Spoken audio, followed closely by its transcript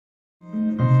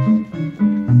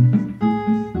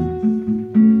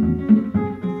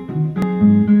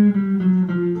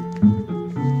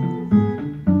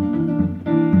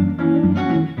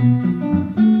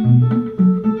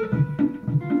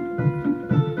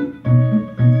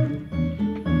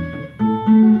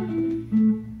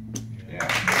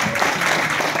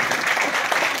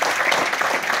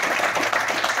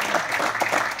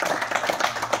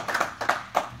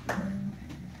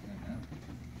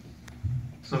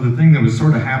the thing that was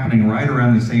sort of happening right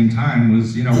around the same time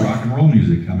was, you know, rock and roll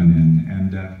music coming in,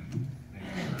 and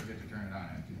Get to turn it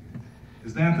on.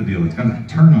 is that the deal? It's got a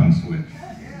turn-on switch.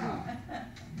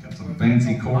 Got some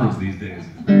fancy chords these days.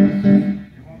 You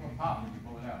won't go pop when you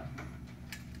pull it out.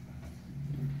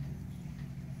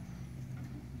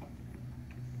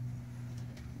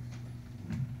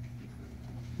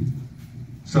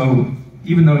 So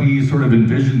even though he sort of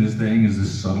envisioned this thing as this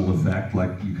subtle effect, like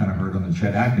you kind of heard on the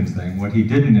Chet Atkins thing, what he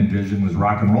didn't envision was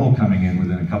rock and roll coming in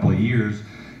within a couple of years,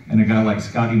 and a guy like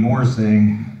Scotty Moore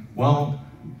saying, well,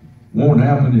 won't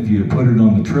happen if you put it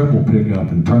on the treble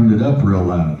pickup and turned it up real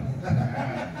loud.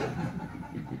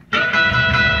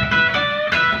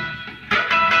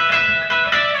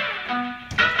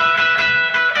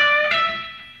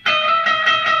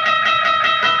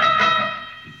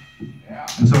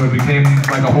 And so it became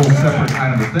like a whole separate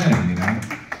kind of a thing, you know?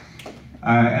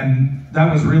 And that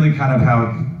was really kind of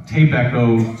how tape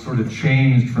echo sort of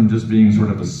changed from just being sort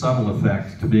of a subtle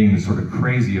effect to being the sort of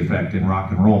crazy effect in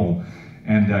rock and roll.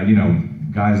 And, you know,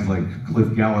 guys like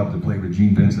Cliff Gallup that played with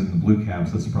Gene Vincent and the Blue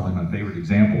Caps, that's probably my favorite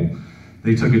example.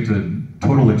 They took it to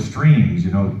total extremes, you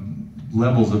know,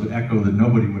 levels of echo that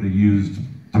nobody would have used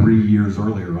 3 years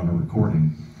earlier on a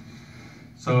recording.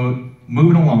 So,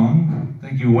 moving along,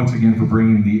 thank you once again for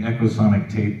bringing the Echosonic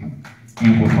tape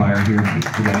amplifier here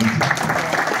today.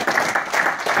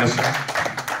 Yes, sir?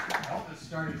 Elvis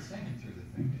started singing through the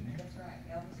thing, didn't he? That's right,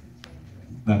 Elvis could sing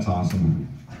through it. That's awesome.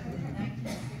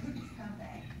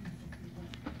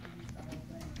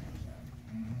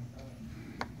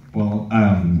 Well,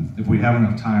 if we have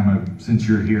enough time, since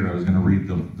you're here, I was going to read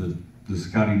the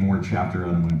Scotty Moore chapter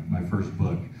out of my first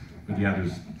book. But yeah,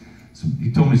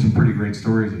 he told me some pretty great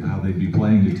stories of how they'd be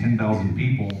playing to 10,000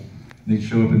 people. And they'd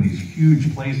show up in these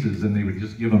huge places, and they would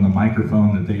just give them the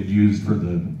microphone that they had used for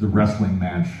the wrestling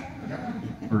match,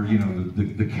 or you know,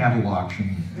 the cattle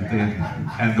auction that they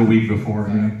had the week before.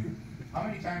 You know? How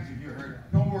many times have you heard,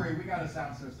 don't worry, we got a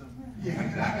sound system. You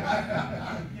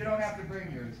don't have to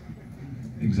bring yours.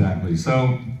 Exactly.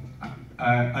 So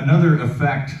another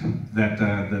effect that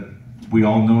we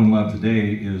all know and love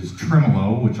today is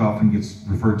tremolo, which often gets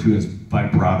referred to as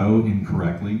vibrato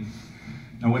incorrectly.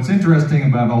 Now what's interesting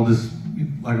about all this,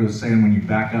 like I was saying, when you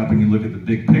back up and you look at the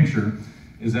big picture,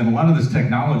 is that a lot of this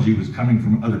technology was coming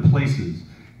from other places.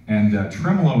 And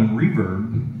tremolo and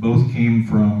reverb both came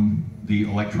from the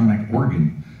electronic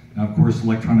organ. Now, of course,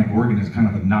 electronic organ is kind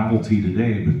of a novelty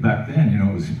today, but back then, you know,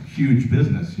 it was huge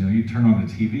business. You know, you'd turn on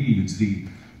the TV, you'd see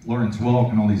Lawrence Welk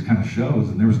and all these kind of shows,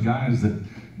 and there was guys that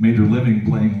made their living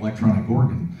playing electronic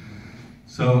organ.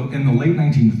 So in the late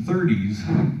 1930s,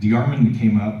 DeArmond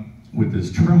came up with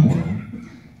this tremolo,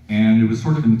 and it was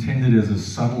sort of intended as a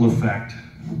subtle effect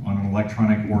on an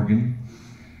electronic organ.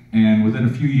 And within a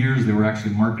few years, they were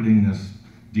actually marketing this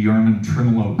DeArmond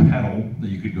tremolo pedal that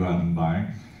you could go out and buy.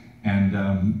 And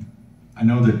I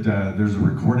know that there's a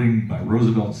recording by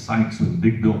Roosevelt Sykes with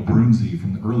Big Bill Brunsey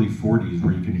from the early 40s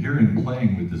where you can hear him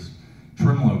playing with this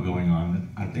tremolo going on.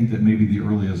 I think that may be the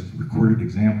earliest recorded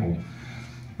example.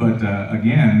 But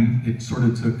again, it sort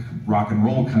of took rock and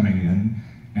roll coming in,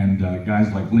 and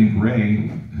guys like Link Ray,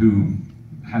 who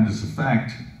had this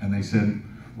effect, and they said,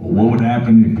 well, what would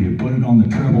happen if you put it on the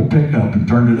treble pickup and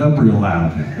turned it up real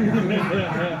loud?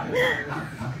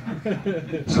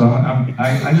 So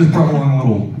I just brought along a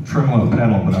little tremolo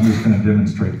pedal, but I'm just going to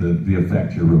demonstrate the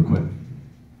effect here real quick.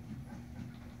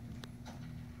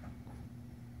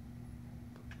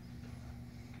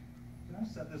 Can I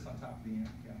set this on top of the amp?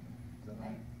 Yeah. Is that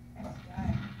right?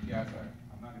 Yeah, sorry.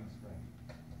 I'm not going to spray.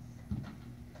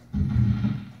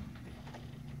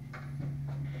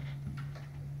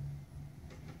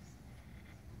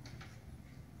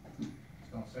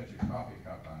 Just don't set your coffee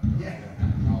cup on it. Yeah.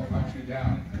 I'll punch you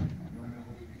down.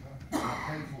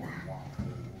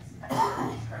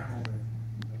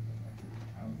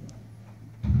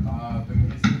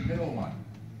 It's the middle one.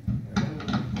 The middle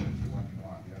one is the one you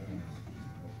want. The other one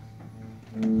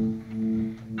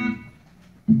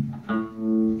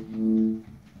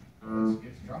is...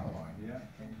 It's trembling. Yeah.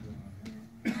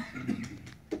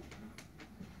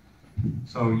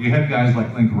 So you had guys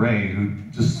like Link Ray who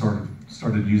just sort of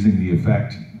started using the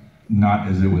effect not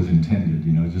as it was intended,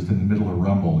 you know, just in the middle of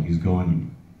Rumble, he's going.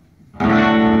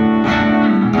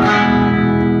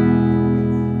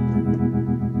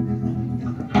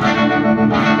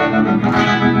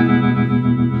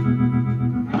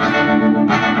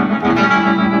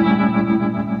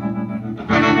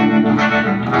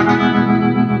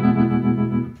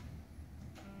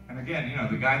 And again, you know,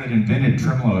 the guy that invented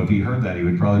tremolo, if he heard that, he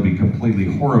would probably be completely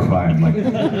horrified. Like,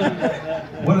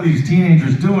 what are these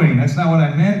teenagers doing? That's not what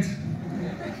I meant.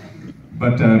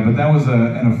 But that was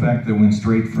an effect that went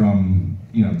straight from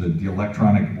the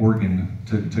electronic organ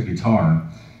to guitar.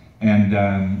 And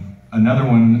another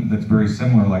one that's very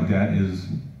similar like that is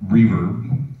reverb.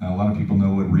 A lot of people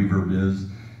know what reverb is.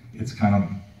 It's kind of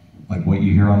like what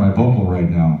you hear on my vocal right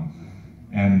now.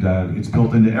 And it's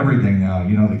built into everything now.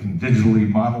 They can digitally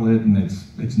model it, and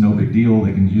it's no big deal.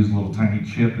 They can use a little tiny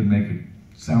chip and make it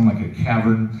sound like a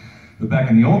cavern. But back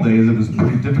in the old days, it was a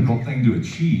pretty difficult thing to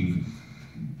achieve.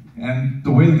 And the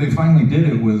way that they finally did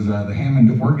it was the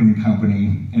Hammond Organ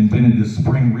Company invented this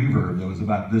spring reverb that was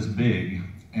about this big.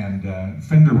 And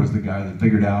Fender was the guy that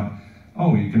figured out,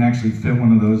 oh, you can actually fit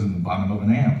one of those in the bottom of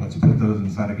an amp. Let's put those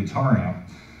inside a guitar amp.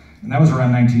 And that was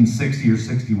around 1960 or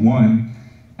 61.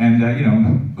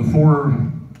 And before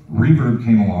reverb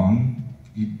came along,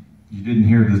 you didn't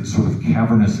hear the sort of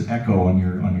cavernous echo on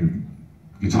your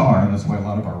guitar. That's why a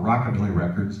lot of our rockabilly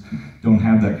records don't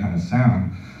have that kind of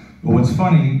sound. But what's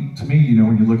funny to me,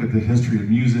 when you look at the history of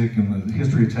music and the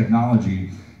history of technology,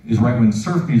 is right when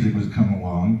surf music was coming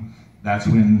along, that's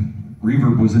when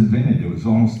reverb was invented. It was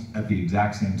almost at the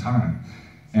exact same time.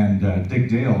 And Dick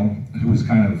Dale, who was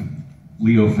kind of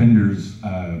Leo Fender's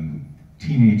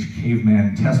teenage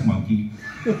caveman test monkey.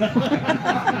 Yeah,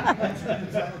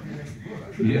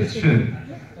 it should.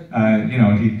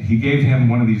 He gave him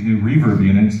one of these new reverb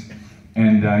units,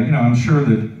 and I'm sure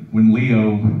that when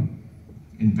Leo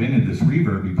invented this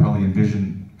reverb, he probably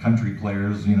envisioned country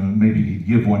players, maybe he'd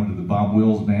give one to the Bob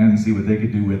Wills band and see what they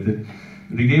could do with it.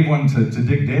 But he gave one to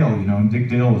Dick Dale, and Dick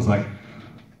Dale was like,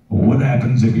 well, what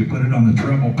happens if you put it on the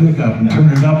treble pickup and turn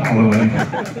it up all the way?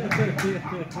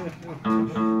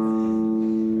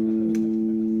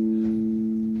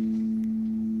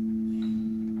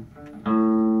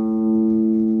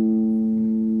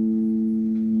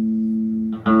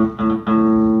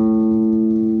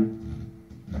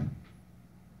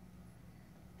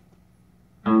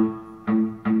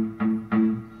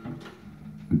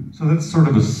 So that's sort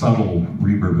of a subtle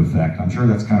reverb effect. I'm sure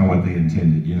that's kind of what they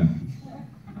intended,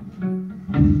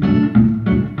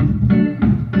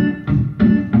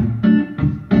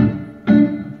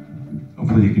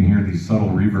 Hopefully you can hear the subtle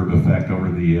reverb effect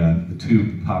over the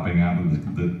tube popping out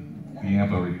of the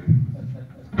amp over here.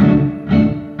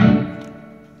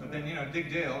 But then, Dick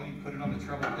Dale, he put it on the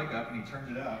treble pickup and he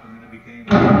turned it up, and then it became...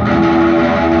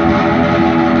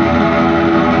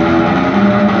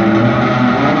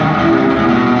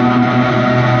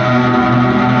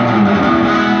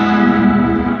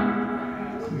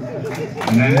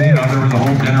 And then, there was a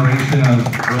whole generation of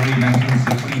early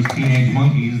 1960s teenage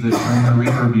monkeys that turned the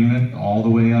reverb unit all the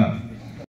way up.